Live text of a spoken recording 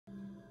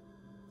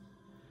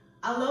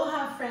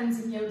Aloha friends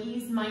and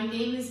yogis, my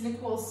name is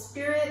Nicole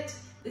Spirit.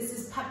 This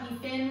is Puppy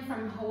Finn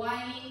from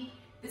Hawaii.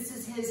 This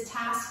is his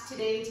task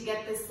today to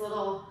get this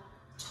little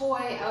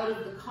toy out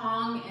of the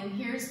Kong. And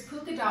here's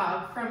Puka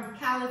Dog from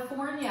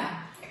California.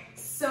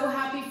 So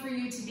happy for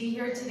you to be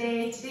here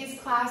today. Today's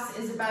class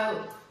is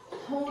about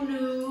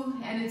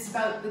Honu, and it's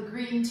about the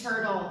green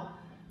turtle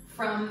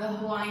from the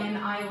Hawaiian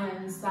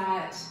Islands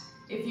that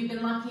if you've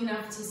been lucky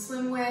enough to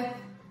swim with,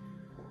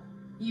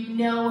 you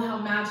know how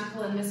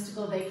magical and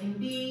mystical they can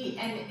be,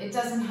 and it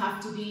doesn't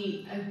have to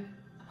be a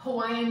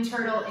Hawaiian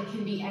turtle, it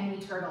can be any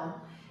turtle.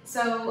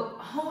 So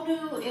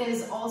Honu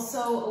is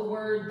also a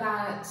word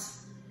that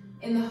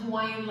in the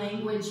Hawaiian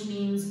language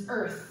means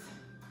earth,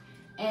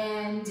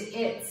 and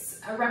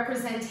it's a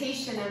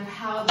representation of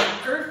how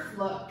the earth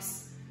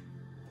looks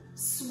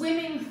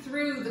swimming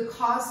through the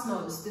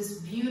cosmos, this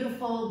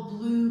beautiful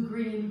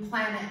blue-green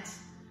planet,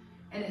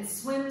 and it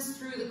swims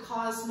through the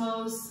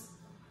cosmos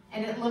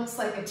and it looks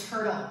like a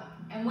turtle.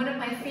 And one of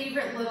my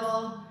favorite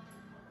little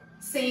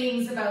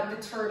sayings about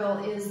the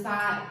turtle is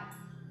that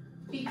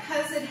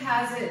because it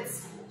has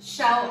its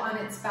shell on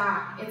its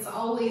back, it's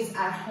always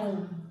at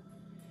home.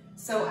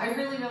 So I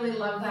really, really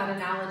love that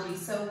analogy.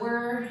 So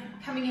we're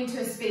coming into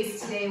a space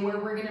today where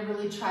we're gonna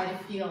really try to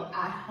feel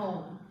at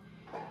home.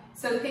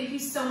 So thank you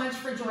so much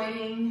for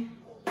joining.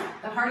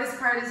 The hardest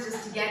part is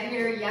just to get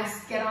here.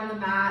 Yes, get on the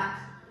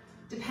mat.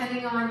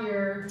 Depending on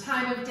your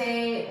time of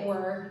day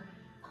or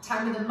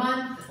time of the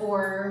month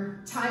or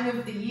time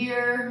of the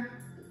year,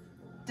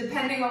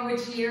 depending on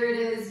which year it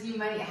is, you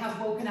might have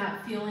woken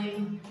up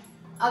feeling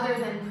other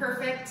than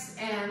perfect,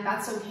 and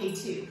that's okay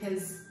too,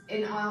 because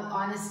in all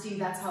honesty,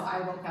 that's how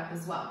I woke up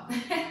as well.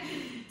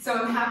 So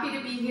I'm happy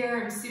to be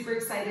here. I'm super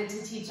excited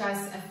to teach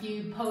us a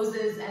few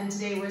poses, and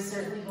today we're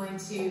certainly going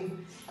to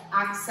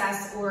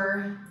access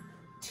or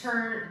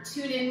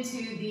tune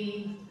into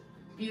the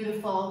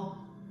beautiful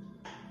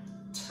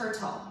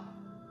turtle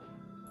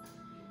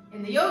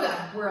in the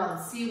yoga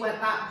world, see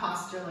what that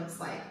posture looks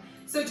like.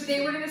 So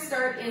today we're going to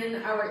start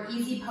in our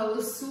easy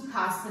pose,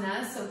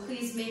 Sukhasana. So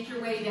please make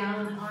your way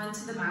down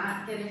onto the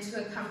mat, get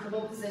into a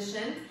comfortable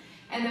position,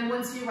 and then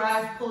once you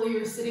arrive, pull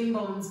your sitting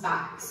bones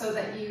back so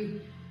that you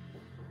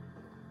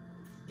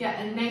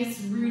get a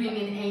nice rooting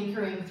and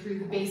anchoring through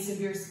the base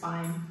of your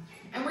spine.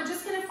 And we're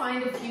just going to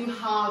find a few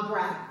ha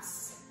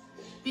breaths.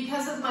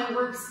 Because of my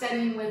work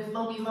studying with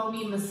Lomi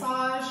Lomi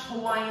massage,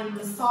 Hawaiian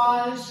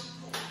massage,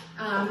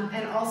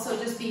 and also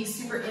just being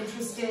super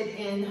interested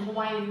in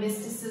Hawaiian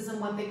mysticism,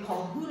 what they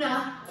call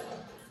huna.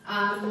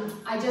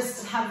 I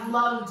just have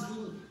loved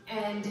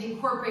and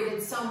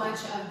incorporated so much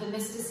of the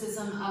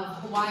mysticism of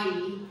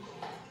Hawaii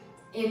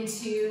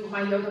into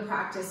my yoga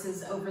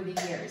practices over the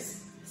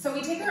years. So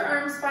we take our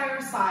arms by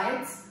our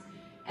sides,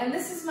 and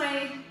this is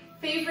my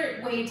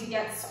favorite way to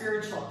get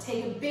spiritual.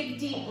 Take a big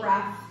deep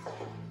breath,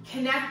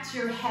 connect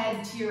your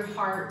head to your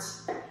heart,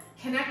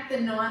 connect the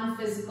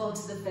non-physical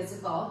to the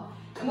physical.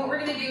 And what we're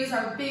gonna do is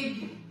our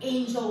big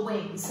angel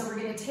wings. So we're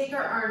gonna take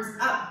our arms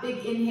up,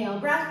 big inhale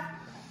breath,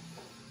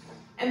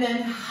 and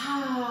then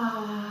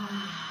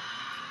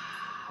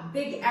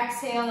big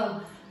exhale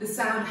of the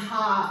sound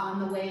ha on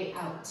the way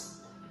out.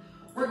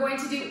 We're going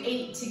to do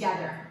 8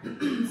 together.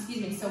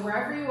 Excuse me. So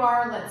wherever you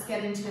are, let's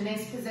get into a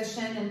nice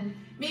position and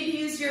maybe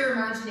use your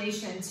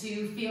imagination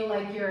to feel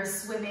like you're a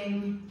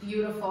swimming,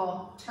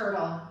 beautiful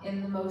turtle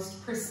in the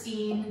most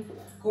pristine,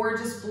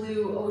 gorgeous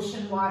blue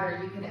ocean water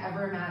you could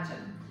ever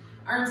imagine.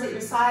 Arms at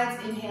your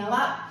sides, inhale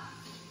up.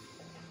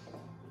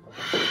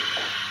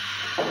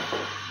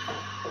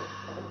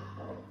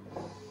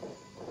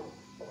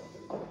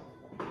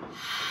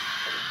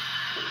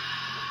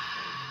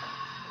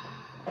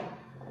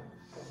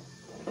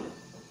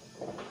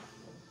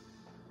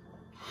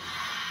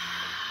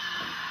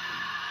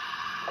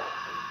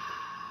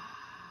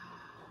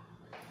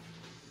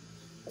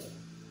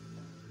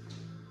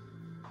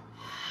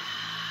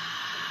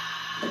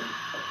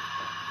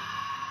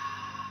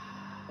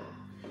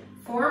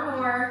 Four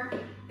more.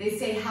 They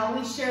say how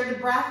we share the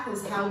breath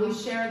is how we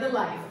share the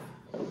life.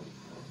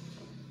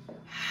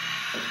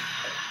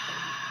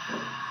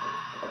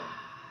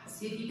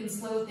 See if you can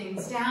slow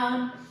things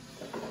down.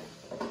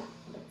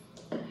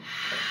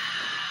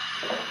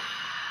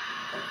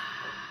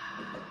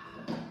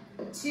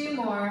 Two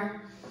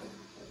more.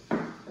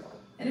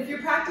 And if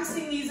you're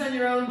practicing these on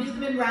your own, do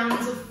them in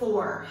rounds of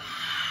 4.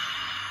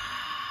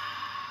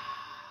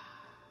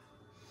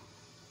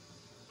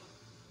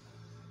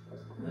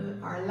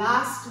 Our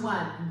last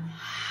one.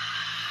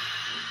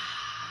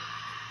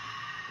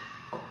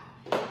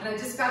 And I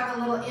just got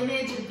the little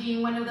image of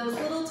being one of those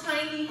little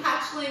tiny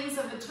hatchlings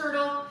of a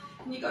turtle,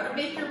 and you gotta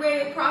make your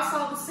way across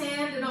all the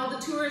sand and all the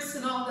tourists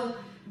and all the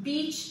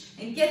beach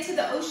and get to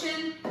the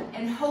ocean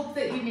and hope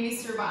that you may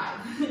survive.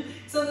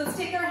 So let's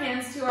take our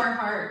hands to our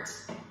heart,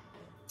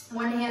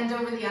 one hand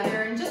over the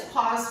other, and just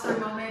pause for a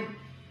moment,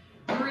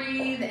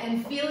 breathe,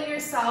 and feel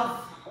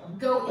yourself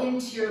go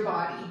into your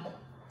body.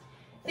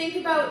 Think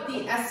about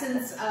the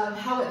essence of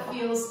how it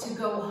feels to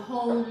go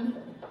home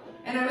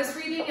And I was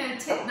reading a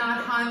Thich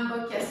Nhat Hanh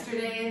book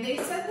yesterday, and they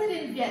said that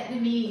in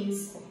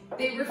Vietnamese,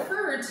 they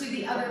refer to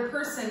the other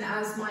person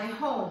as my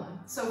home.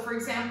 So for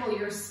example,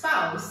 your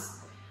spouse,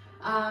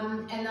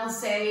 and they'll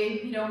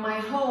say, you know, my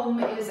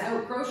home is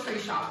out grocery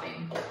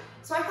shopping.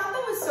 So I thought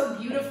that was so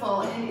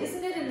beautiful, and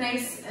isn't it a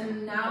nice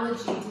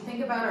analogy to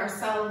think about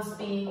ourselves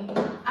being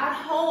at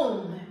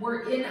home?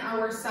 We're in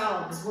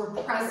ourselves, we're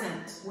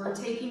present, we're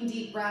taking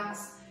deep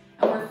breaths,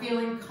 and we're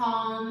feeling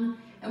calm,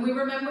 and we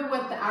remember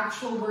what the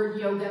actual word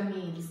yoga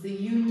means, the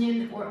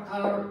union or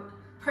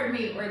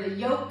the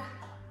yoke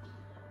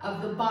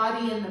of the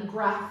body and the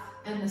breath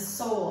and the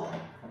soul.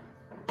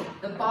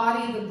 The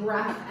body, the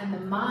breath, and the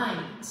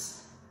mind.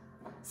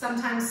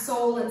 Sometimes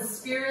soul and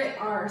spirit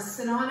are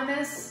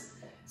synonymous.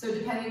 So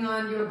depending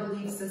on your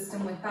belief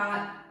system with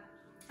that,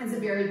 it's a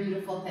very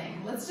beautiful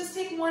thing. Let's just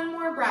take one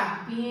more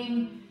breath,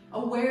 being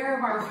aware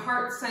of our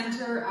heart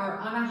center, our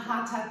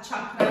Anahata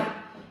chakra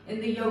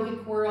in the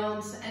yogic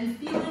world, and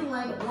feeling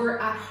like we're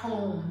at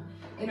home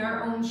in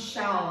our own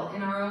shell,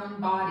 in our own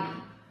body.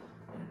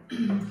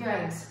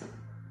 Good.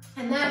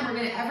 And then we're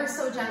gonna ever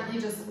so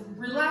gently just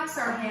relax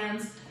our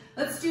hands.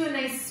 Let's do a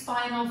nice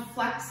spinal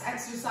flex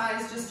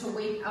exercise just to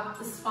wake up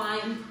the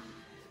spine.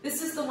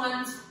 This is the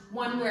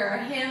one where our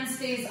hand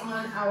stays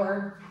on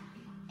our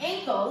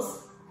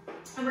ankles,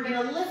 and we're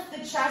gonna lift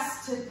the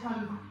chest to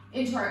come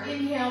into our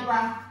inhale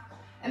breath,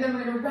 and then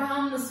we're gonna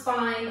round the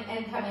spine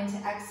and come into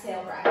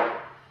exhale breath.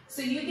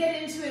 So you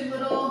get into a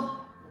little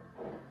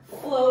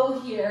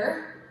flow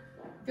here,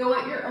 go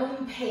at your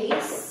own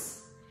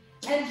pace,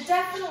 and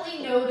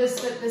definitely notice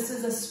that this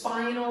is a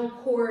spinal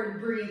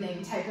cord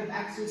breathing type of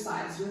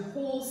exercise. Your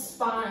whole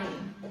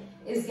spine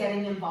is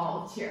getting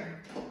involved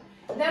here.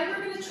 Then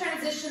we're going to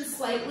transition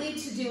slightly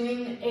to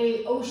doing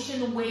a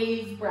ocean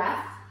wave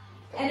breath.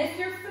 And if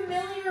you're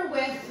familiar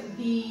with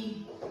the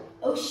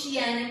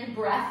oceanic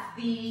breath,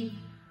 the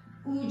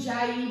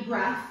Ujjayi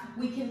breath,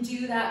 we can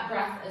do that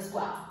breath as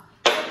well.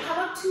 So come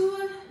up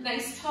to a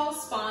nice tall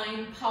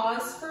spine,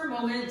 pause for a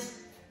moment.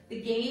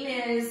 The game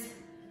is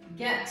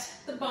get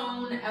the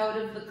bone out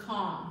of the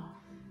calm.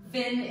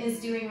 Finn is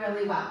doing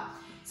really well.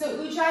 So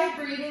Ujjayi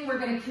breathing, we're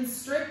going to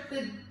constrict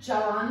the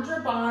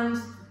Jalandhara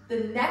band,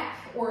 the neck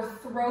or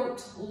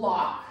throat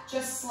lock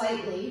just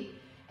slightly,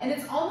 and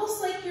it's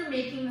almost like you're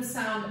making the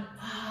sound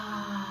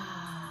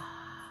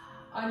ah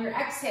on your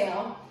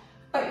exhale,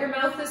 but your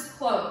mouth is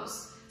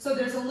closed. So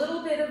there's a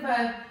little bit of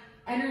a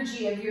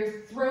energy of your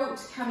throat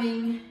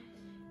coming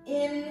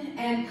in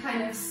and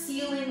kind of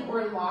sealing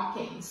or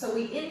locking. So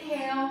we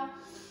inhale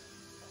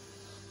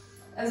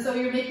as though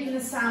you're making the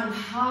sound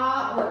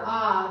ha or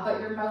ah, but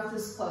your mouth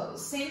is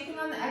closed. Same thing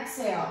on the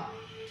exhale.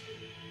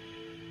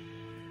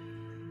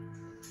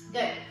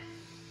 Good.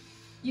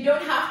 You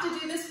don't have to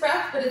do this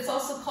breath, but it's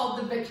also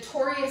called the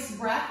victorious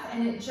breath,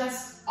 and it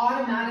just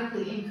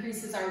automatically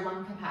increases our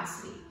lung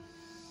capacity.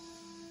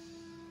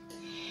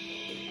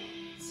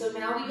 So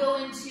now we go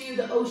into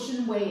the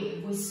ocean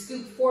wave. We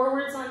scoop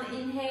forwards on the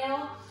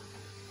inhale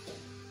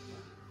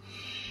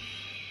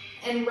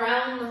and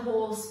round the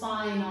whole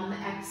spine on the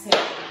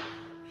exhale.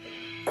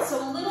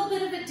 So a little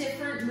bit of a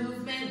different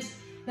movement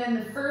than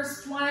the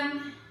first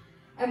one,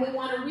 and we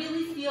want to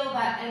really feel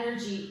that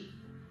energy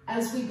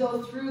as we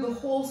go through the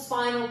whole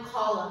spinal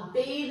column,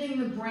 bathing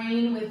the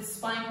brain with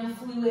spinal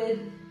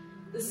fluid,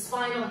 the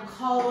spinal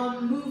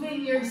column,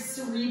 moving your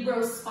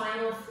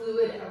cerebrospinal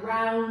fluid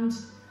around.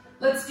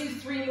 Let's do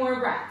 3 more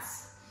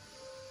breaths.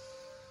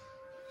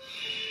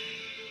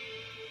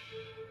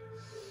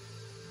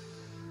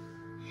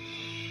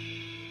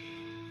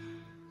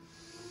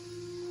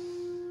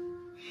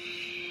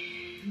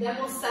 Then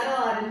we'll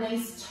settle at a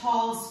nice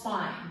tall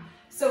spine.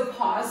 So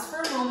pause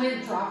for a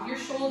moment, drop your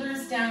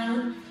shoulders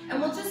down, and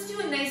we'll just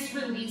do a nice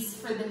release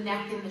for the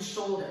neck and the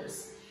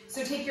shoulders.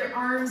 So take your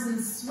arms and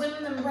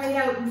swim them right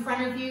out in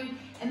front of you,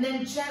 and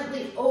then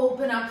gently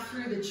open up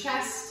through the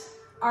chest.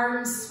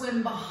 Arms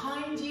swim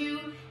behind you,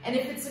 and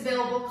if it's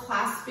available,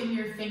 clasp in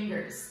your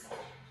fingers.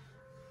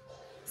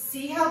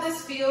 See how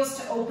this feels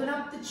to open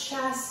up the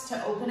chest,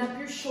 to open up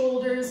your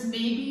shoulders.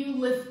 Maybe you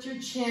lift your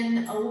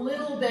chin a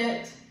little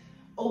bit,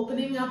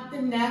 opening up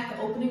the neck,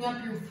 opening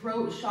up your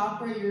throat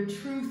chakra, your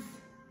truth,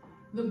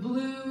 the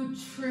blue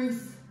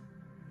truth,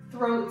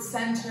 throat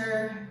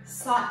center,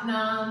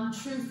 Satnam,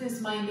 truth is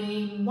my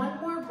name. One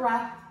more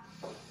breath.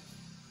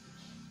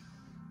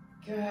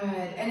 Good.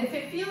 And if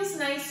it feels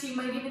nice, you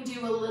might even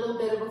do a little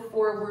bit of a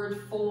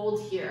forward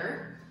fold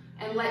here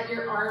and let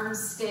your arms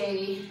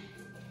stay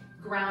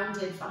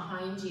grounded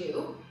behind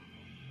you.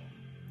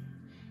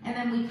 And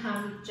then we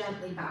come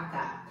gently back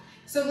up.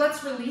 So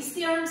let's release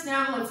the arms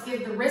now. Let's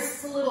give the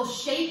wrists a little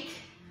shake.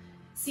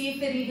 See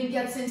if it even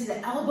gets into the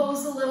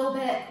elbows a little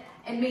bit,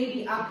 and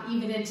maybe up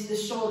even into the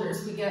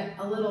shoulders. We get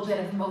a little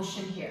bit of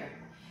motion here.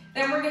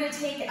 Then we're going to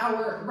take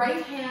our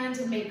right hand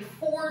and make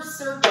 4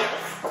 circles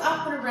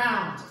up and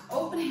around,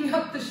 opening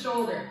up the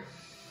shoulder.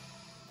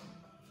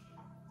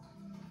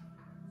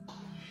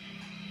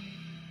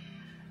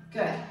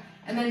 Good.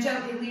 And then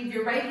gently leave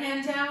your right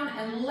hand down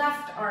and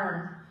left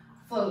arm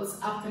floats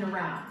up and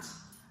around.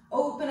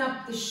 Open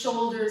up the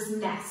shoulders,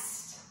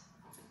 nest.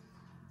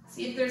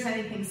 See if there's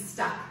anything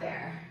stuck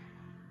there.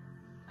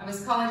 I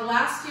was calling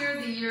last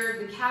year the year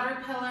of the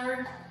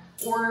caterpillar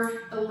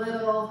or the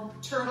little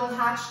turtle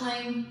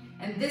hatchling,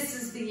 and this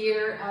is the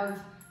year of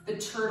the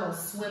turtle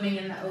swimming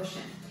in the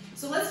ocean.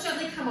 So let's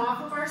gently come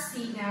off of our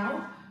seat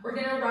now. We're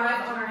gonna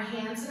arrive on our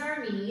hands and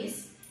our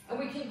knees, and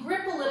we can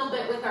grip a little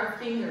bit with our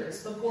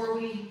fingers before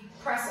we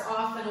press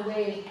off and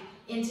away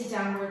into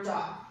downward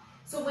dog.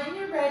 So when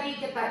you're ready,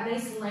 get that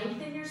nice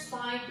length in your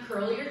spine,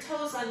 curl your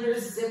toes under,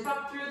 zip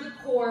up through the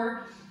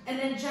core, and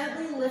then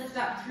gently lift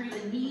up through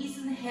the knees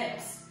and the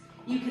hips.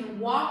 You can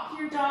walk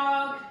your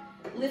dog,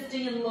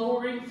 lifting and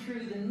lowering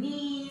through the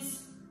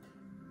knees.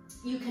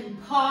 You can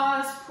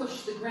pause,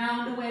 push the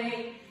ground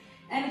away.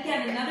 And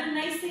again, another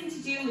nice thing to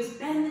do is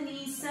bend the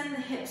knees, send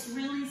the hips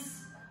really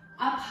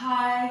up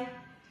high,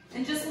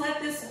 and just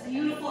let this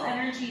beautiful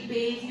energy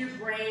bathe your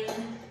brain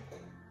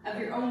of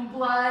your own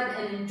blood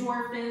and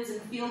endorphins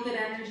and feel-good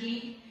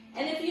energy.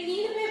 And if you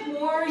need a bit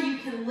more, you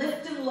can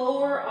lift and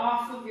lower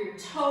off of your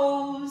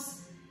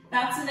toes.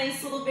 That's a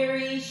nice little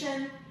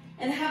variation.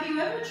 And have you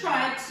ever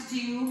tried to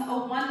do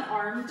a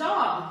one-armed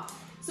dog?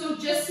 So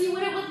just see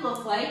what it would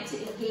look like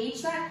to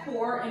engage that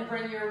core and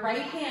bring your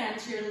right hand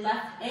to your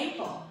left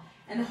ankle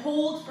and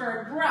hold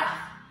for a breath.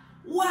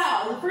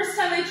 Wow, the first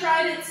time I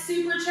tried it,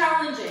 super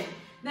challenging.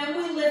 Then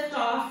we lift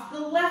off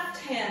the left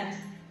hand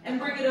and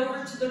bring it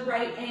over to the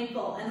right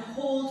ankle and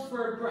hold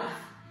for a breath.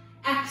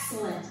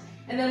 Excellent.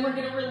 And then we're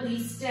gonna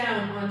release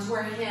down onto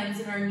our hands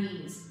and our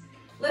knees.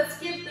 Let's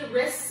give the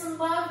wrists some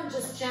love and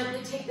just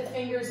gently take the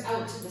fingers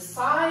out to the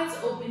sides.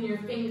 Open your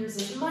fingers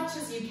as much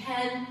as you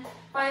can.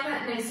 Find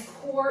that nice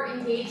core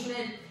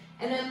engagement.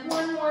 And then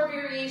one more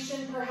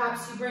variation,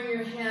 perhaps you bring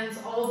your hands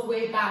all the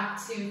way back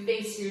to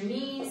face your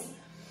knees.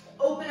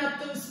 Open up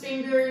those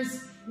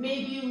fingers.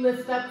 Maybe you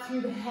lift up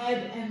through the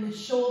head and the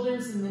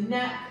shoulders and the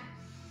neck.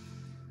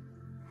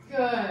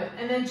 Good.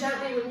 And then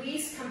gently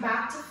release, come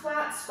back to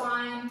flat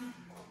spine.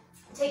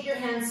 Take your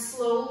hands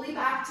slowly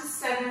back to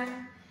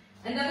center.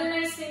 Another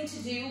nice thing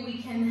to do, we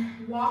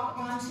can walk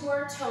onto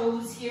our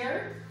toes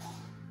here,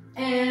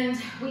 and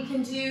we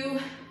can do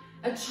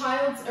a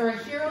child's or a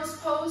hero's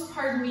pose,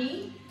 pardon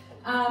me,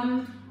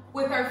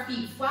 with our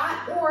feet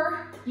flat,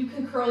 or you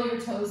can curl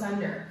your toes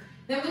under.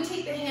 Then we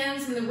take the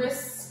hands and the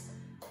wrists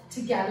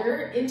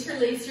together,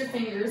 interlace your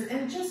fingers,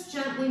 and just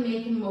gently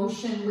make a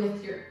motion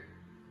with your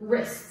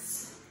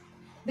wrists.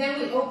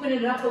 Then we open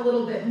it up a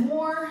little bit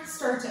more,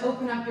 start to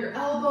open up your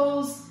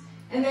elbows,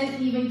 and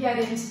then even get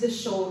into the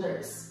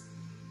shoulders.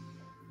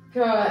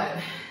 Good.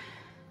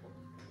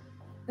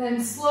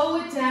 Then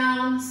slow it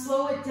down,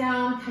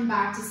 come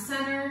back to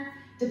center.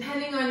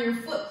 Depending on your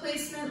foot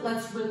placement,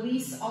 let's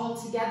release all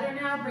together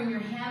now. Bring your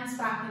hands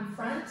back in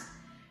front.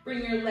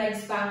 Bring your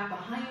legs back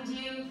behind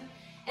you.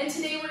 And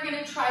today we're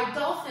gonna try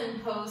dolphin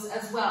pose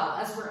as well,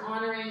 as we're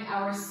honoring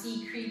our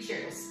sea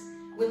creatures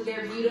with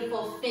their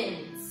beautiful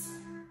fins.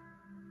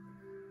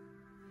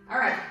 All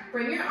right,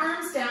 bring your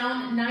arms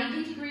down,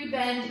 90-degree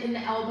bend in the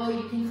elbow.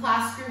 You can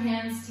clasp your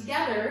hands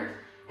together.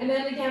 And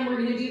then again, we're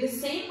gonna do the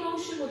same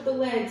motion with the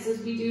legs as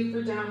we do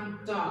for down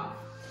dog.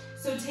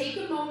 So take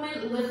a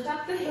moment, lift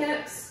up the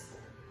hips,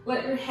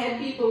 let your head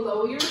be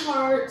below your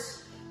heart,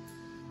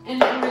 and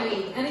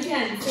breathe. And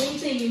again, same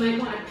thing, you might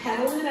wanna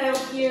pedal it out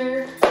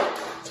here.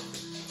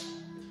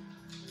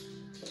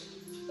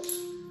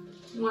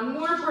 One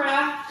more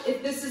breath.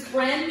 If this is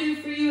brand new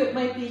for you, it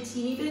might be a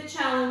teeny bit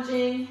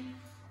challenging.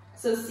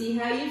 So see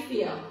how you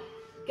feel.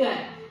 Good.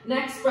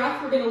 Next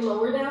breath, we're gonna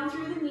lower down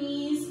through the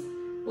knees.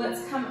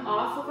 Let's come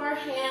off of our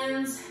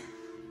hands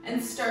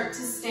and start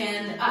to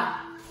stand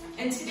up.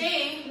 And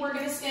today, we're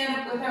gonna stand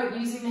up without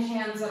using the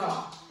hands at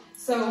all.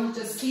 So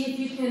just see if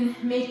you can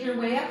make your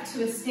way up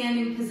to a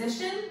standing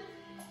position.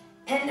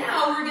 And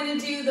now we're gonna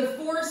do the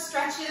 4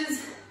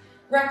 stretches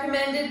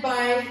recommended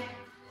by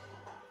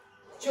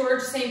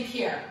George St.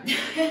 Pierre.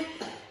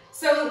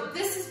 So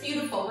this is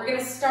beautiful. We're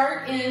gonna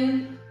start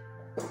in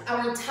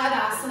our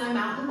Tadasana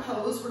mountain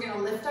pose. We're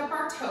gonna lift up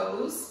our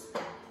toes.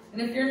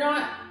 And if you're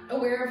not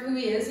aware of who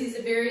he is, he's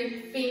a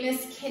very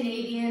famous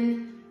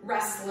Canadian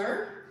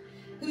wrestler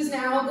who's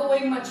now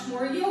going much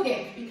more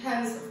yogic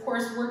because, of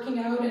course, working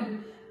out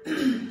and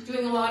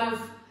doing a lot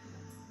of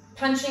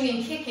punching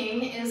and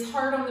kicking is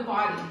hard on the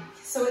body.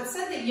 So it's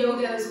said that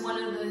yoga is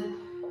one of the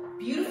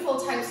beautiful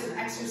types of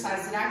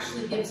exercise that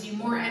actually gives you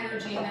more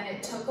energy than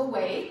it took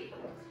away.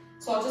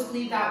 So I'll just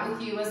leave that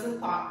with you as a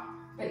thought,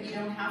 but you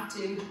don't have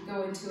to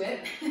go into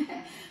it.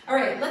 All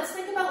right, let's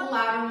think about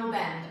lateral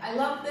bend. I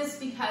love this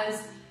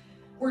because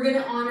we're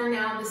gonna honor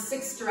now the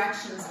 6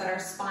 directions that our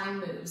spine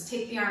moves.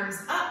 Take the arms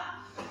up,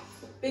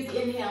 big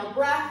inhale,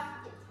 breath,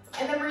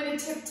 and then we're gonna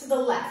tip to the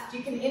left.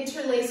 You can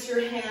interlace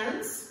your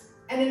hands,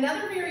 and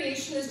another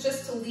variation is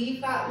just to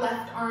leave that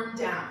left arm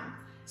down.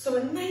 So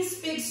a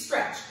nice big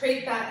stretch,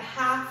 create that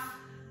half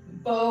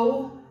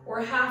bow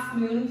or half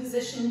moon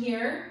position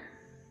here.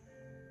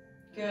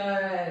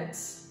 Good.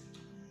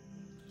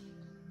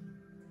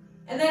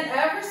 And then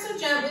ever so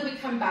gently, we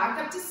come back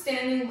up to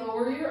standing,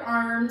 lower your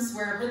arms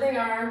wherever they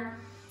are.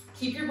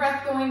 Keep your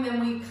breath going,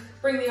 then we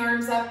bring the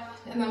arms up,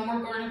 and then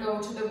we're going to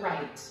go to the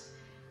right.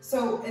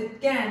 So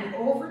again,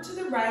 over to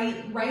the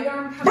right, right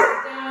arm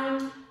comes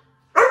down.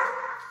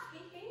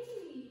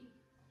 Hey.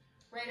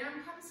 Right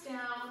arm comes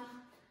down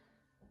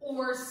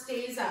or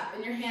stays up,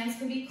 and your hands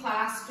can be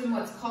clasped in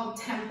what's called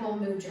temple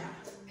mudra.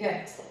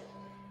 Good.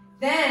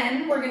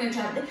 Then we're going to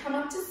gently come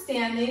up to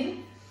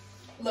standing,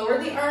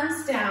 lower the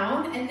arms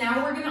down, and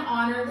now we're going to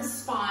honor the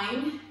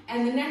spine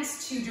and the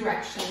next two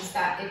directions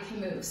that it can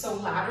move. So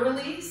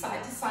laterally,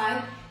 side to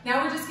side.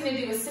 Now we're just going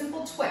to do a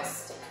simple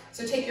twist.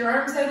 So take your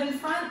arms out in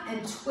front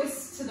and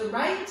twist to the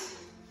right.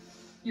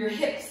 Your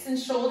hips and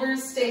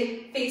shoulders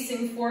stay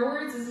facing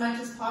forwards as much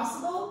as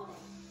possible.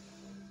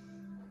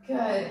 Good,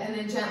 and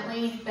then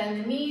gently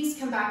bend the knees,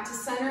 come back to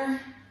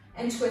center,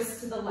 and twist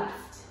to the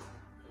left.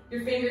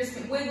 Your fingers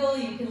can wiggle,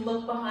 you can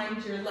look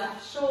behind your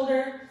left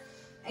shoulder,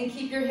 and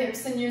keep your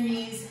hips and your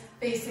knees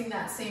facing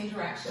that same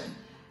direction.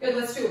 Good,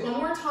 let's do it one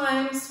more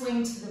time.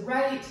 Swing to the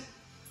right.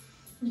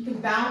 You can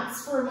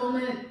bounce for a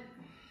moment.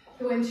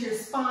 Go into your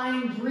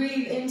spine,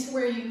 breathe into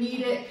where you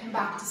need it, come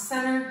back to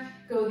center,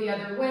 go the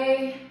other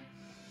way.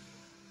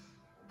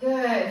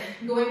 Good,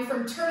 going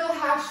from turtle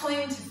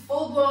hatchling to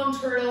full-blown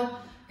turtle.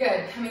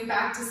 Good, coming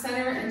back to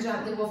center, and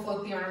gently we'll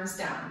float the arms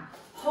down.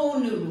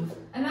 Honu.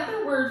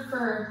 Another word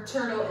for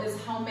turtle is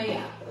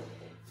Haumea,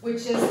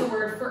 which is the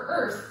word for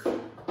earth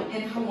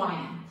in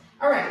Hawaiian.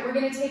 All right, we're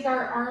gonna take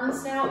our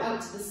arms now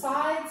out to the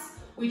sides.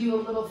 We do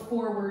a little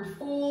forward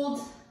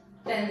fold,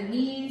 bend the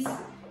knees,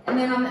 and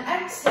then on the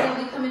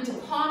exhale, we come into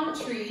palm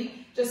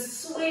tree,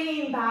 just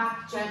swaying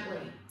back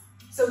gently.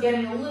 So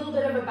getting a little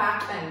bit of a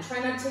back bend. Try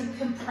not to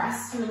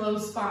compress your low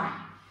spine.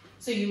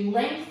 So you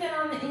lengthen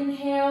on the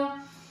inhale,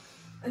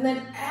 and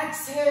then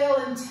exhale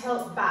and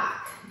tilt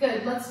back.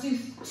 Good, let's do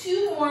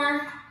two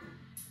more.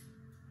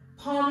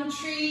 Palm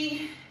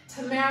tree,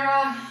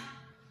 Tamara.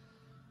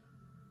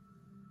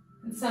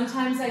 And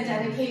sometimes I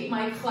dedicate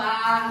my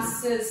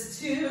classes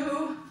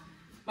to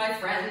my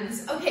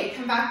friends. Okay,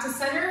 come back to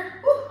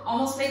center. Woo,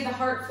 almost made the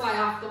heart fly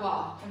off the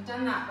wall. I've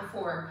done that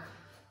before.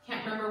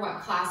 Can't remember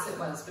what class it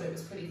was, but it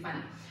was pretty funny.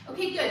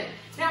 Okay, good.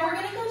 Now we're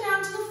gonna go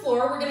down to the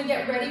floor. We're gonna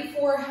get ready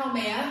for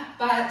Haumea,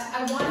 but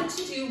I wanted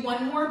to do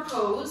one more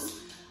pose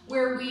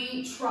where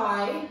we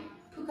try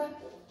puka.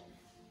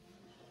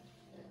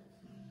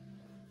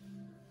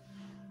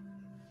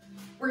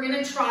 We're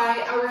gonna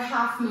try our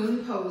half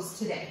moon pose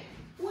today.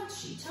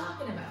 What's she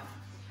talking about?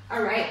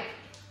 All right,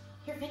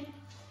 here, Finn.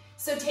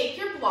 So take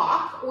your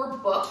block or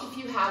book if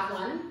you have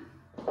one,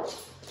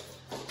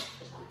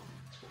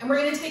 and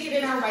we're gonna take it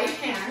in our right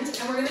hand,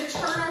 and we're gonna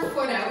turn our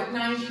foot out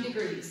 90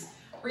 degrees.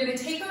 We're gonna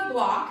take our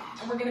block,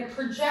 and we're gonna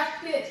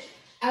project it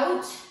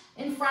out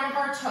in front of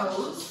our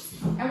toes,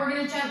 and we're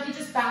gonna gently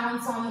just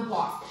balance on the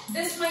block.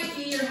 This might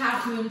be your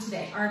half moon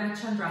today, Ardha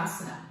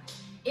Chandrasana.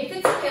 If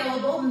it's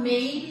available,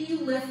 maybe you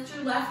lift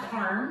your left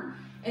arm,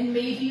 and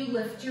maybe you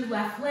lift your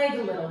left leg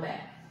a little bit.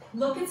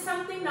 Look at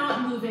something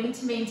not moving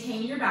to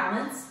maintain your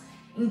balance.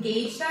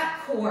 Engage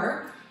that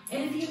core,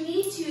 and if you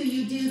need to,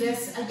 you do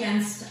this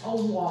against a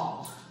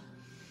wall.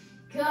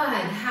 Good,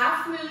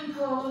 half moon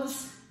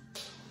pose,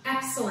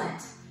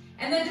 excellent.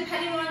 And then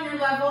depending on your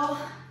level,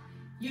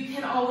 you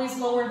can always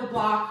lower the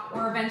block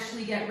or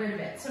eventually get rid of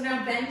it. So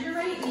now bend your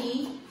right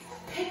knee,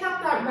 pick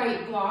up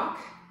that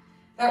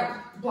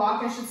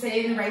block I should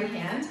say in the right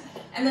hand,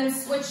 and then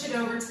switch it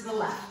over to the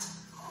left.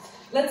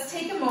 Let's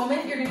take a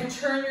moment. You're going to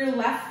turn your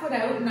left foot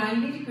out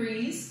 90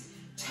 degrees,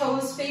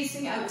 toes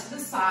facing out to the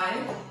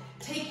side.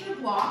 Take your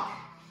block,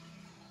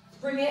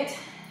 bring it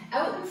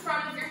out in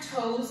front of your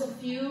toes a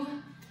few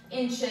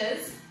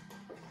inches,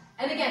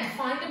 and again,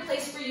 find a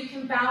place where you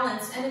can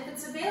balance, and if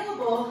it's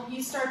available,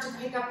 you start to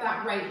pick up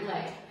that right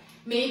leg.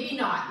 Maybe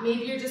not.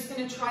 Maybe you're just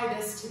going to try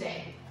this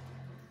today.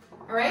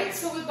 All right,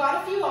 so we've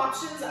got a few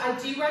options. I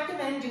do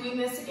recommend doing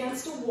this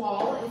against a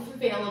wall if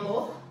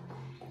available,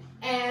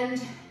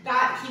 and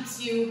that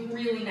keeps you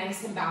really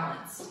nice and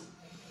balanced.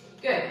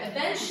 Good.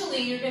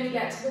 Eventually, you're going to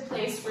get to the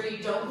place where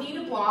you don't need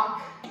a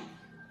block,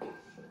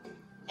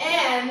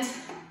 and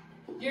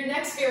your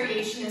next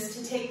variation is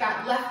to take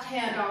that left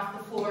hand off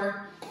the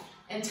floor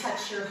and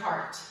touch your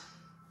heart.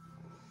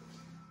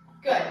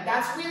 Good.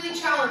 That's really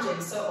challenging,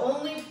 so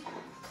only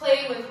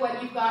play with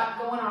what you've got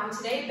going on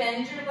today.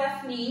 Bend your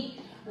left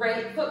knee,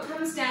 right foot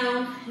comes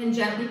down, and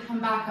gently come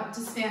back up to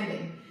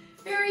standing.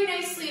 Very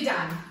nicely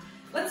done.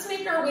 Let's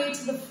make our way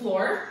to the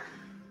floor.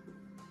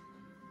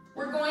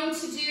 We're going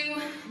to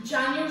do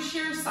Janyo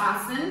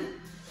Shirasana.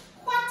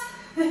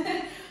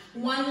 What?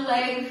 One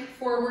leg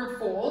forward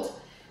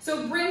fold.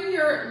 So bring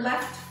your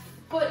left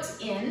foot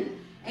in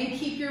and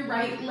keep your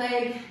right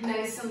leg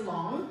nice and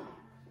long.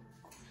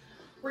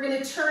 We're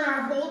going to turn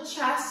our whole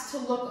chest to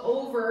look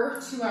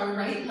over to our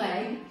right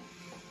leg.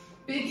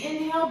 Big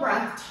inhale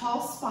breath,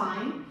 tall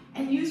spine,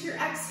 and use your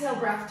exhale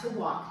breath to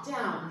walk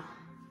down.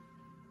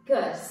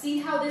 Good. See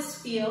how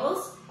this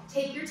feels?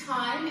 Take your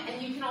time,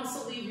 and you can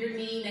also leave your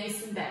knee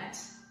nice and bent.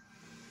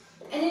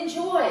 And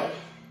enjoy.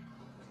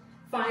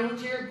 Find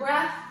your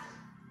breath,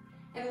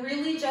 and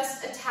really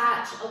just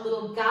attach a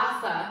little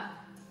gatha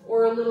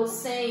or a little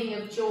saying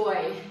of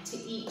joy to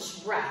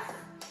each breath.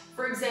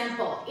 For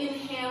example,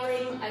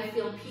 inhaling, I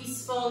feel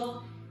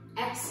peaceful.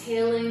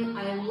 Exhaling,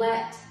 I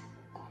let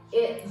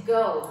it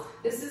go.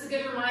 This is a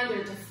good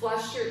reminder to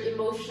flush your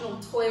emotional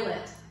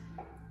toilet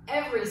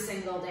every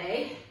single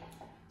day.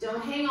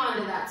 Don't hang on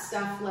to that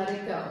stuff, let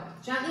it go.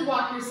 Gently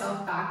walk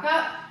yourself back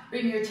up,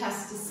 bring your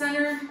chest to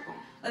center.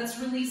 Let's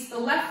release the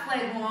left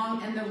leg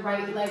long and the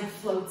right leg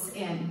floats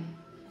in.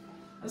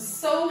 I'm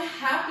so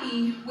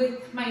happy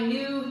with my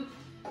new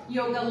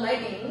yoga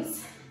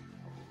leggings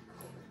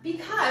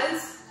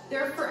because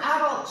they're for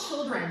adult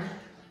children.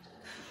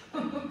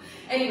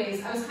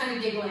 Anyways, I was kind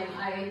of giggling.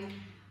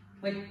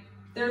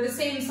 They're the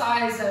same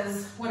size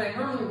as what I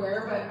normally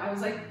wear, but I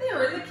was like,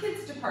 they're in the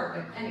kids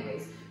department.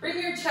 Anyways, bring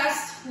your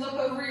chest, look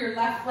over your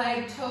left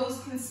leg,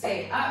 toes can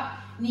stay up,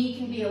 knee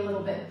can be a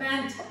little bit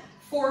bent,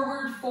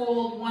 forward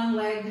fold, one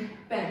leg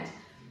bent.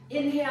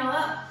 Inhale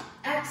up,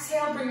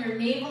 exhale, bring your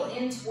navel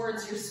in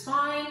towards your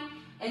spine,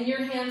 and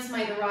your hands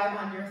might arrive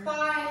on your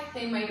thigh,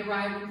 they might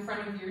arrive in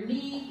front of your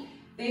knee,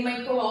 they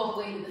might go all the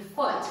way to the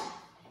foot.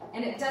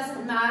 And it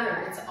doesn't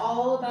matter, it's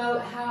all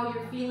about how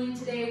you're feeling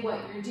today, what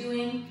you're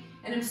doing,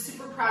 and I'm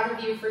super proud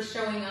of you for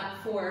showing up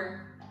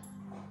for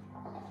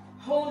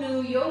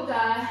Honu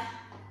Yoga.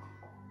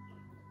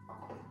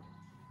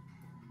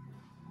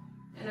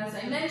 And as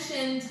I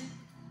mentioned,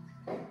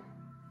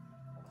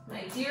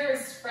 my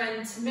dearest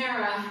friend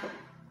Tamara,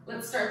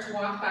 let's start to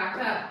walk back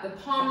up the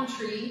palm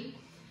tree.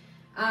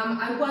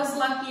 I was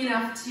lucky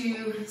enough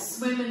to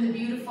swim in the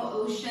beautiful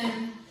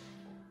ocean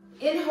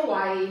in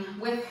Hawaii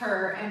with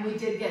her, and we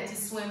did get to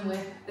swim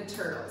with the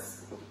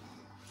turtles.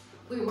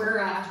 We were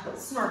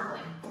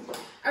snorkeling.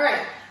 All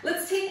right,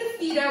 let's take the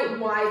feet out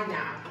wide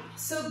now.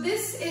 So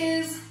this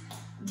is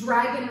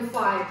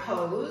dragonfly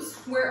pose,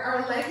 where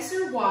our legs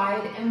are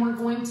wide and we're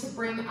going to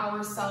bring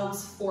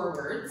ourselves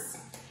forwards.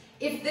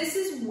 If this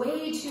is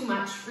way too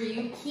much for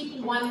you,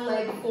 keep one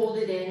leg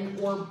folded in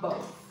or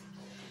both.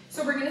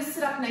 So we're gonna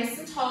sit up nice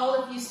and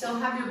tall. If you still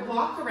have your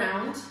block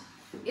around,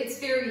 it's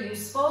very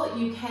useful.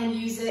 You can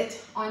use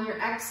it on your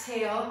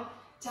exhale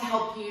to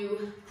help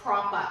you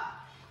prop up.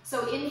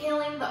 So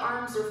inhaling, the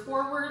arms are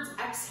forwards.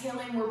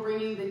 Exhaling, we're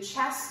bringing the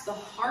chest, the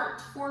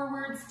heart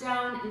forwards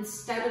down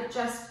instead of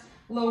just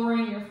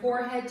lowering your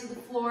forehead to the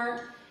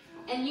floor.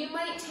 And you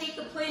might take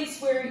a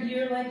place where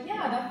you're like,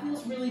 yeah, that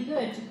feels really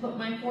good to put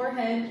my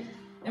forehead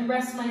and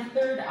rest my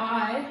third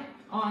eye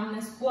on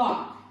this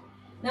block.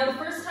 Now, the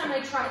first time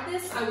I tried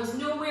this, I was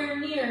nowhere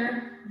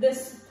near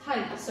this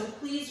height. So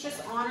please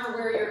just honor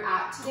where you're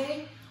at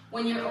today.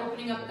 When you're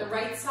opening up the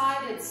right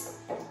side, it's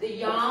the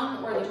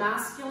yang or the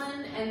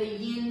masculine, and the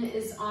yin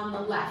is on the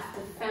left,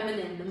 the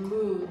feminine, the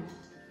moon.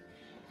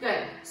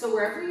 Good. So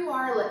wherever you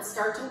are, let's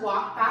start to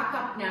walk back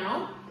up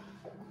now.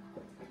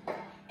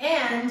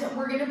 And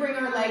we're going to bring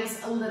our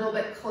legs a little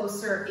bit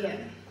closer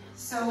in.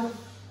 So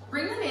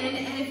bring them in,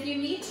 and if you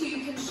need to,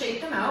 you can shake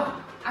them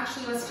out.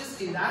 Actually, let's just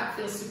do that.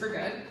 Feels super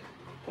good.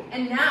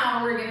 And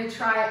now we're going to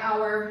try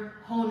our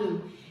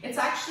Honu. It's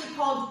actually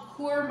called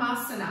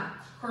Kurmasana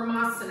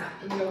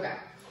in yoga,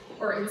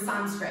 or in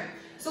Sanskrit.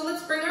 So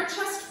let's bring our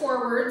chest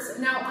forwards.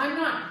 Now, I'm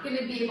not going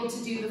to be able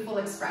to do the full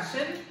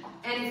expression,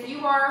 and if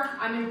you are,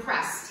 I'm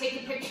impressed.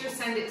 Take a picture,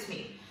 send it to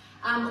me.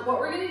 What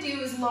we're going to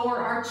do is lower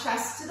our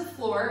chest to the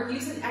floor.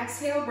 Use an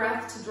exhale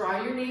breath to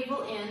draw your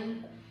navel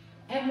in.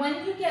 And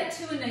when you get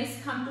to a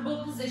nice,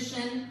 comfortable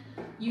position,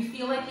 you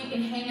feel like you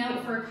can hang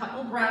out for a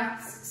couple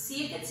breaths,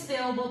 see if it's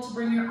available to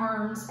bring your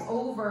arms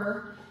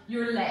over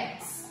your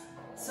legs.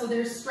 So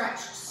they're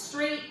stretched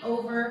straight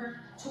over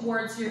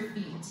towards your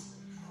feet.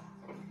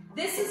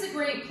 This is a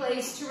great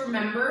place to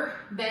remember,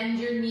 bend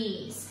your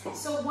knees.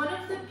 So one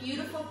of the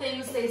beautiful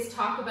things they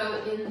talk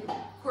about in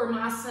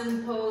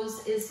Kurmasana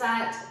pose is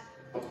that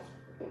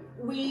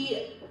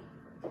we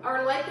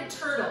are like a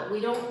turtle. We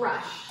don't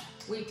rush.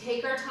 We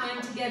take our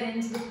time to get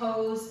into the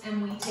pose,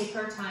 and we take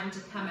our time to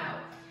come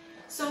out.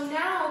 So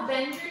now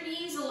bend your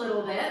knees a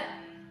little bit.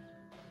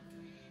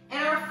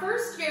 And our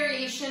first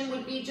variation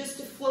would be just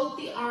to float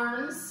the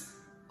arms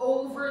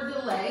over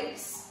the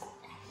legs.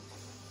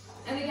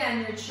 And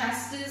again, your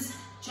chest is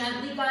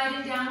gently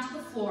guiding down to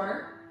the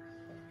floor.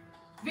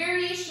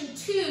 Variation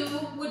 2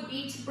 would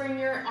be to bring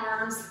your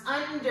arms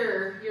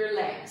under your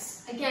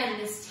legs. Again,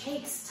 this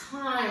takes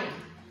time.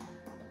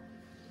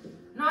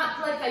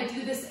 Not like I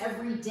do this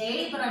every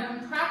day, but I've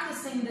been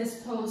practicing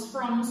this pose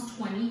for almost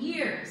 20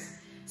 years.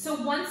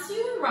 So once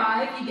you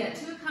arrive, you get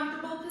to a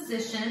comfortable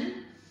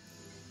position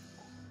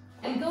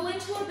and go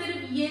into a bit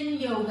of yin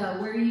yoga,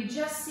 where you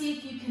just see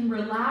if you can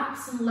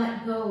relax and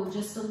let go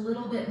just a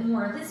little bit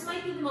more. This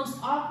might be the most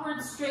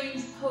awkward,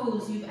 strange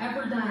pose you've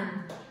ever done.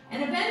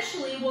 And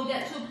eventually we'll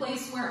get to a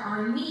place where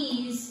our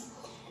knees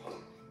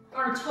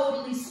are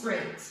totally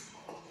straight.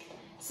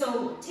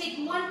 So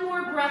take one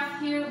more breath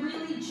here,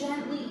 really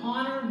gently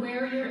honor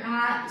where you're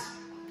at.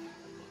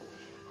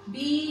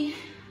 Be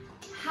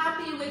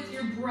happy with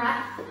your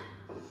breath.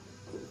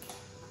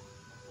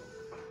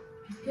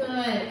 Good,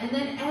 and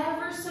then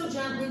ever so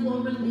gently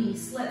we'll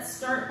release. Let's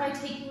start by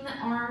taking the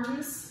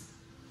arms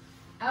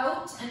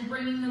out and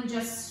bringing them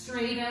just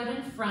straight out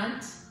in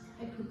front.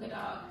 Hi, Puka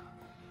dog.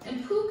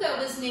 And Puka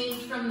was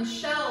named from the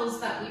shells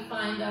that we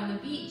find on the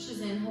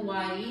beaches in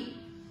Hawaii.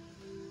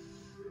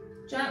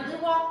 Gently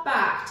walk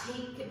back.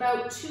 Take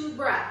about 2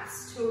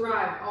 breaths to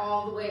arrive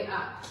all the way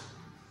up.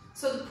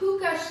 So the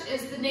puka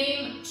is the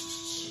name,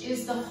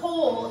 is the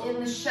hole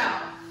in the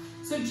shell.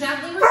 So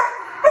gently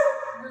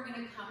we're going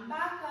to come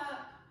back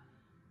up.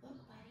 Look,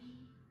 buddy.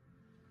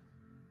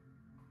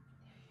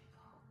 There you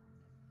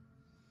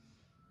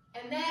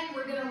go. And then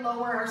we're going to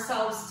lower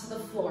ourselves to the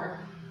floor.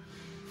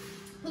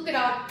 Puka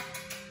dog.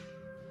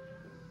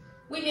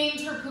 We named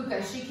her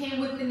Puka. She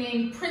came with the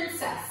name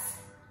Princess.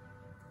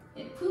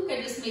 And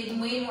Puka just made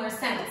way more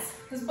sense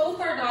because both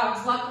our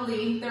dogs,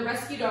 luckily, they're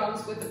rescue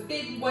dogs with a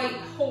big white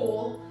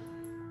hole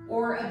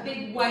or a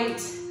big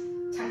white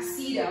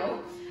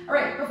tuxedo. All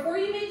right, before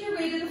you make your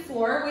way to the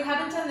floor, we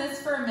haven't done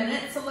this for a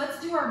minute, so let's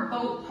do our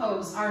boat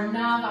pose, our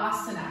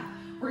Navasana.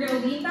 We're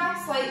going to lean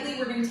back slightly.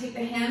 We're going to take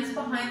the hands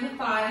behind the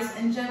thighs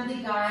and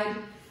gently guide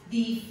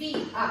the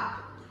feet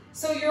up.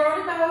 So you're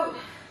on about,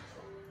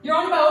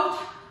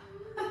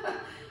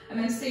 I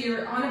meant to say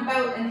you're on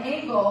about an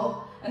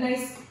angle, a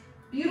nice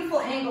beautiful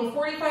angle,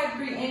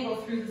 45-degree angle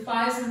through the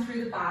thighs and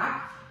through the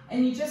back,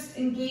 and you just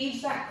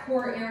engage that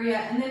core area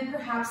and then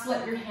perhaps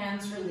let your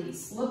hands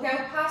release. Look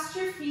out past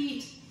your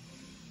feet.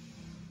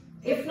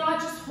 If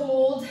not, just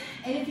hold.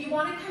 And if you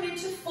want to come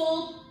into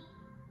full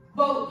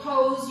boat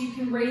pose, you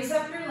can raise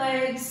up your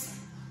legs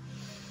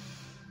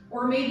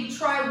or maybe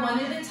try one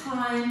at a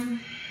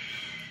time.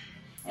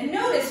 And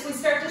notice we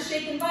start to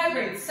shake and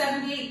vibrate.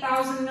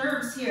 78,000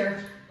 nerves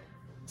here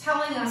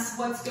telling us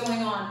what's going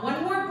on.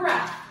 One more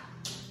breath.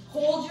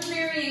 Hold your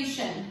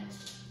variation.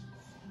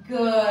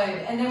 Good.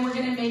 And then we're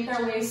going to make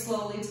our way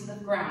slowly to the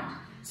ground.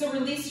 So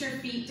release your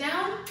feet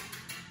down.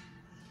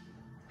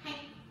 Hi.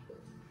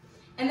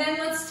 And then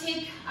let's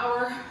take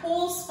our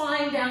whole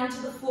spine down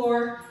to the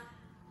floor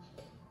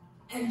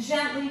and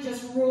gently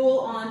just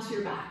roll onto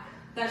your back.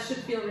 That should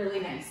feel really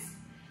nice.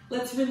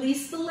 Let's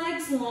release the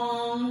legs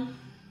long.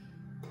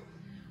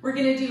 We're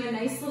going to do a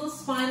nice little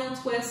spinal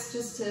twist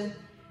just to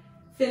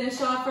finish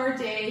off our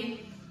day.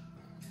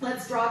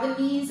 Let's draw the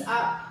knees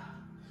up.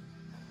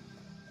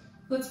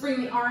 Let's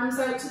bring the arms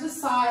out to the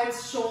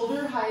sides,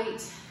 shoulder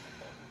height.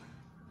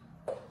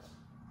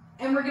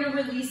 And we're going to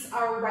release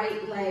our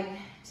right leg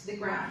to the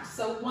ground.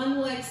 So one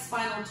leg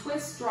spinal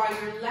twist, draw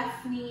your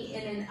left knee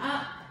in and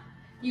up.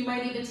 You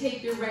might even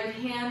take your right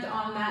hand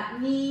on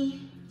that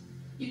knee.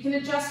 You can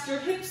adjust your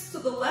hips to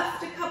the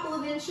left a couple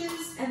of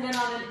inches, and then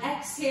on an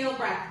exhale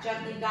breath,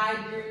 gently guide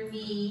your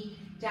knee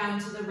down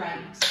to the right.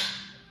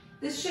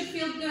 This should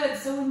feel good,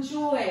 so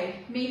enjoy.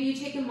 Maybe you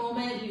take a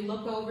moment, you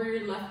look over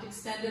your left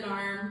extended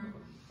arm,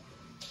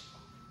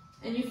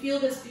 and you feel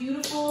this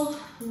beautiful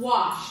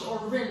wash or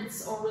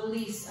rinse or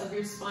release of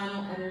your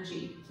spinal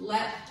energy.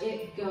 Let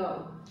it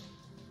go.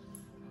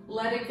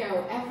 Let it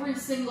go. Every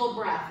single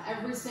breath,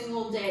 every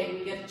single day,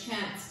 we get a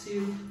chance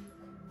to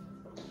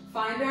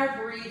find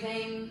our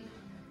breathing,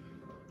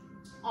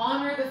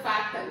 honor the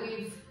fact that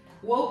we've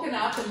woken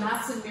up, and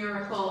that's a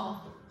miracle,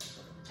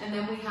 and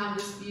then we have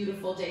this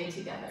beautiful day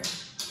together.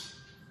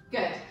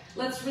 Good.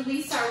 Let's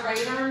release our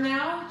right arm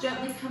now.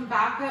 Gently come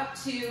back up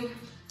to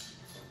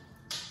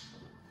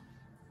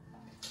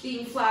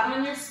being flat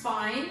on your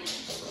spine,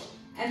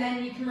 and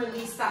then you can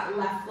release that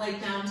left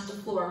leg down to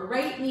the floor.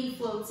 Right knee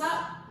floats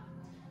up,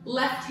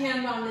 left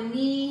hand on the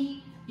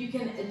knee. You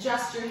can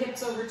adjust your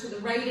hips over to the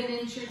right an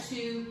inch or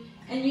two,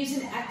 and use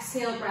an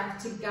exhale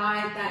breath to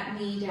guide that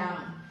knee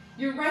down.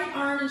 Your right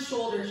arm and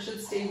shoulder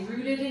should stay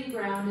rooted and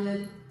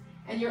grounded,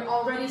 and you're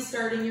already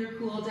starting your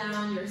cool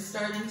down. You're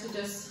starting to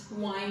just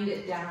wind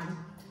it down.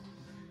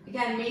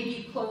 Again, maybe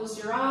you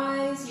close your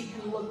eyes. You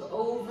can look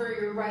over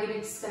your right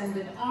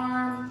extended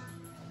arm.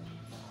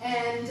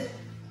 And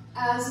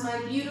as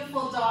my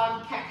beautiful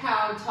dog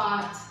Cacao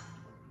taught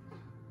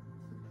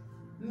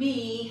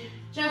me,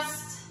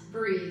 just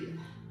breathe.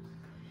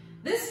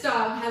 This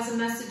dog has a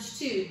message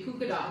too,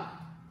 Puka dog.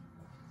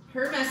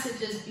 Her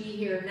message is be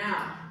here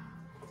now.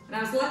 And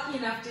I was lucky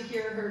enough to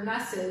hear her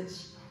message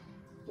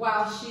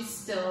while she's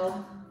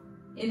still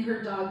in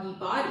her doggy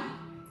body,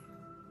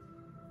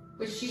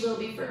 which she will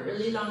be for a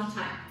really long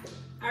time.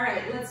 All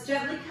right, let's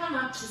gently come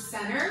up to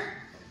center.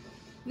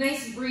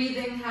 Nice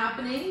breathing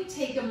happening.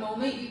 Take a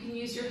moment. You can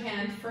use your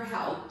hand for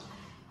help.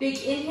 Big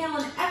inhale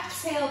and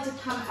exhale to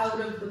come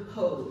out of the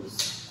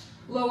pose.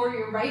 Lower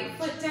your right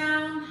foot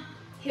down,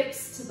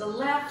 hips to the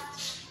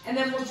left, and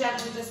then we'll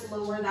gently just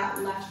lower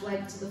that left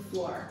leg to the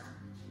floor.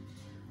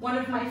 One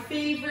of my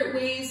favorite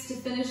ways to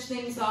finish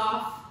things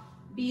off,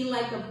 be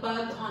like a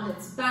bug on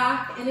its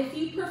back. And if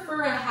you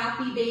prefer a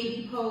happy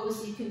baby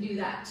pose, you can do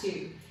that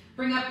too.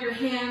 Bring up your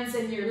hands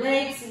and your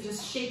legs and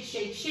just shake,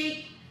 shake,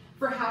 shake.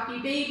 For happy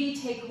baby,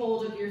 take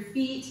hold of your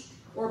feet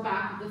or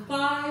back of the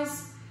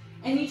thighs.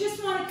 And you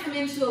just want to come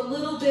into a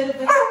little bit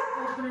of a hip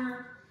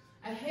opener,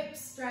 a hip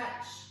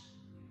stretch,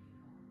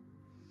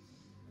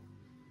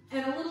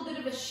 and a little bit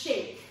of a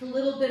shake, a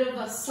little bit of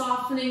a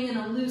softening and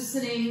a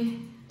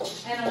loosening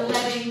and a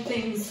letting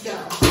things go.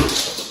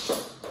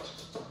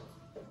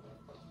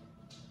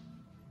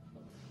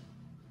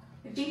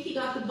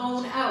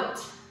 bone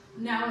out.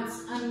 Now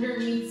it's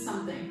underneath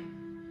something.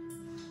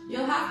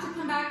 You'll have to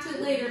come back to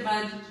it later,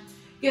 bud.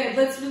 Good,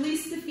 let's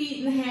release the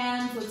feet and the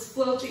hands. Let's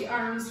float the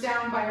arms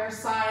down by our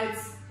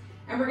sides.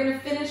 And we're gonna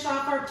finish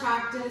off our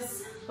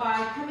practice by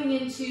coming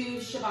into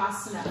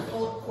Shavasana,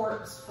 full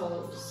corpse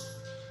pose.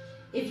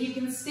 If you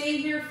can stay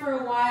here for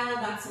a while,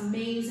 that's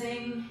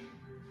amazing.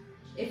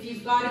 If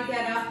you've got to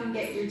get up and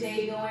get your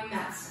day going,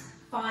 that's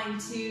fine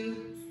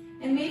too.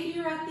 And maybe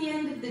you're at the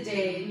end of the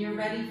day and you're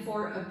ready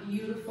for a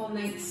beautiful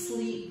night's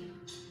sleep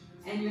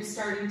and you're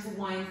starting to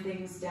wind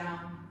things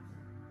down.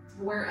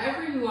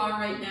 Wherever you are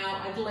right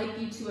now, I'd like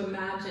you to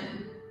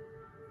imagine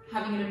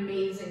having an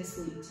amazing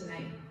sleep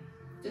tonight.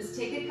 Just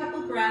take a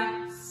couple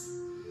breaths.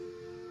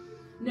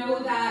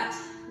 Know that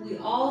we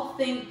all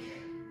think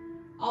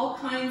all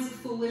kinds of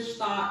foolish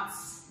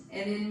thoughts,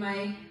 and in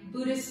my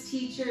Buddhist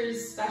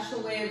teacher's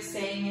special way of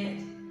saying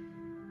it,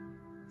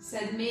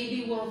 said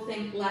maybe we'll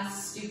think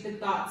less stupid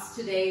thoughts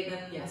today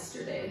than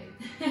yesterday.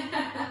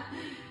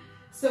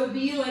 So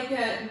be like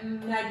a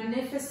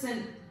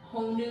magnificent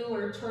Honu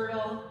or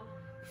turtle.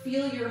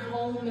 Feel your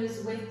home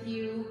is with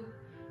you.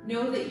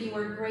 Know that you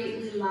are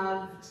greatly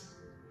loved.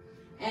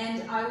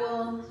 And I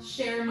will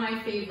share my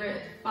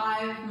favorite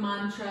 5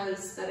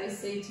 mantras that I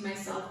say to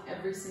myself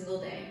every single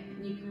day.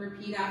 And you can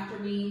repeat after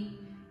me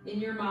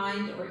in your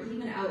mind or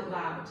even out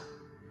loud.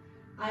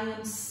 I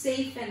am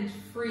safe and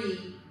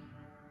free.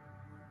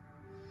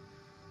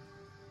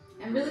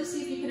 And really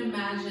see if you can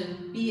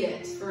imagine, be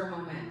it for a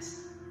moment.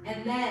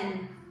 And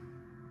then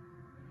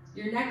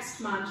your next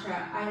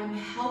mantra, I am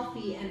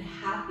healthy and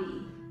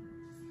happy.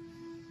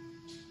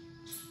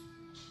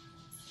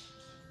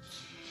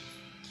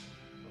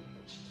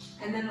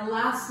 And then the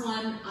last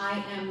one,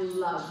 I am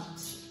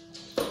loved.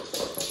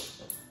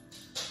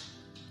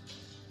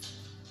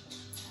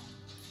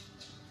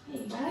 Hey,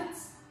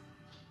 buds.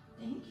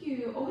 Thank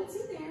you. Oh, it's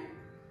in there.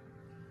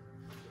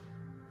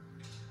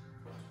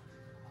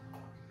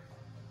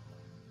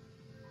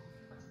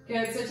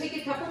 Good, so take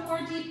a couple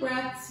more deep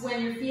breaths.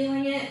 When you're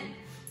feeling it,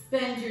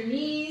 bend your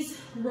knees,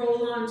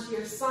 roll onto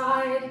your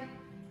side,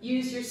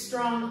 use your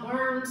strong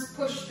arms,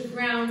 push the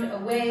ground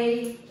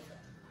away,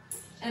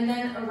 and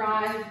then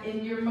arrive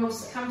in your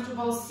most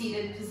comfortable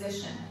seated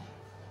position.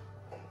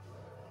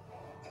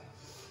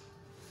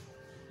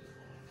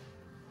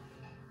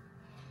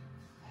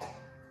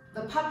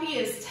 The puppy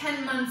is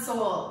 10 months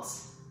old.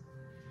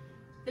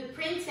 The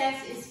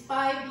princess is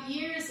 5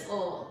 years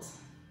old.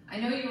 I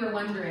know you were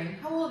wondering,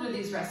 how old are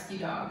these rescue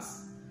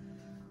dogs?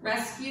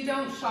 Rescue,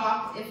 don't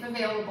shop if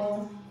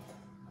available.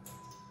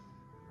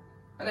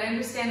 But I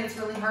understand it's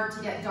really hard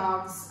to get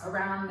dogs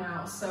around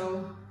now,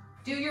 so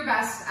do your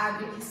best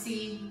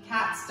advocacy,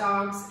 cats,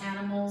 dogs,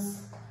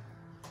 animals,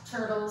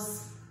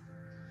 turtles.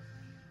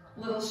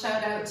 Little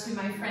shout out to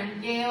my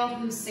friend Gail,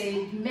 who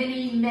saved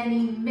many, many,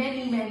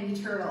 many, many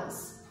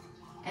turtles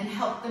and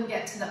helped them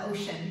get to the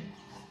ocean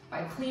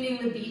by cleaning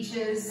the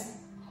beaches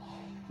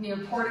near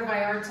Puerto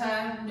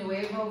Vallarta,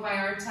 Nuevo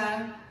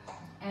Vallarta,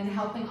 and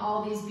helping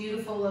all these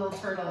beautiful little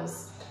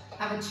turtles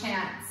have a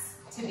chance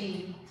to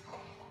be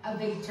a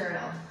big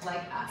turtle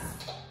like us.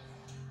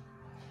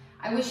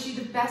 I wish you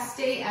the best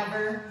day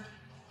ever.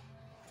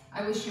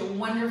 I wish you a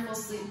wonderful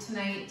sleep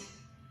tonight,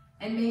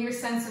 and may your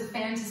sense of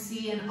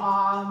fantasy and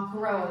awe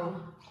grow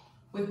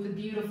with the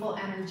beautiful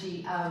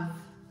energy of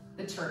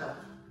the turtle.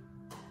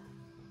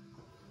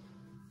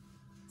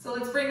 So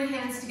let's bring the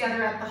hands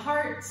together at the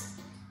heart.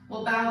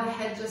 We'll bow the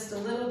head just a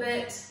little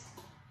bit.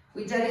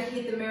 We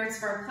dedicate the merits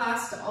of our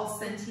class to all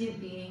sentient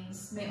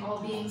beings. May all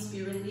beings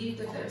be relieved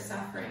of their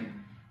suffering,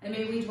 and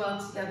may we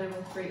dwell together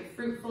with great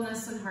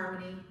fruitfulness and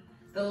harmony.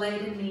 The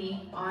light in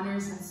me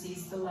honors and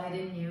sees the light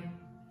in you.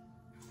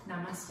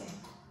 Namaste.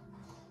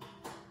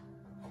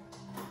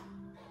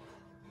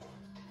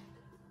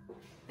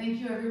 Thank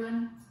you,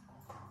 everyone.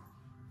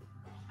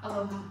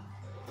 Aloha.